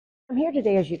I'm here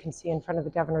today, as you can see, in front of the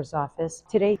governor's office.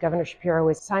 Today, Governor Shapiro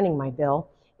is signing my bill,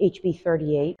 HB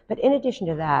 38. But in addition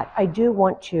to that, I do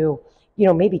want to,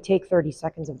 maybe take 30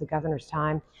 seconds of the governor's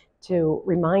time to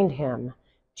remind him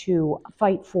to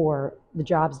fight for the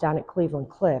jobs down at Cleveland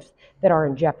Cliffs that are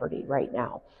in jeopardy right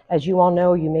now. As you all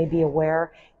know, you may be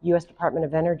aware, U.S. Department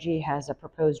of Energy has a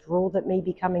proposed rule that may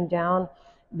be coming down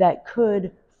that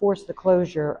could force the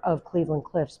closure of Cleveland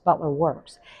Cliffs Butler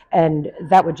Works. And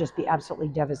that would just be absolutely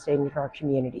devastating for our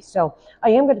community. So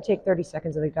I am going to take 30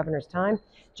 seconds of the governor's time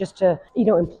just to,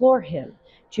 implore him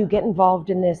to get involved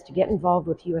in this, to get involved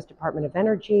with U.S. Department of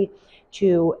Energy,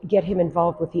 to get him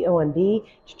involved with the OMB,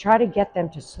 to try to get them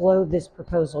to slow this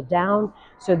proposal down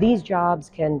so these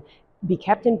jobs can be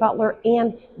kept in Butler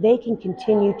and they can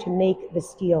continue to make the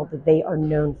steel that they are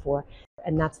known for.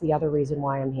 And that's the other reason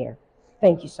why I'm here.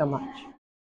 Thank you so much.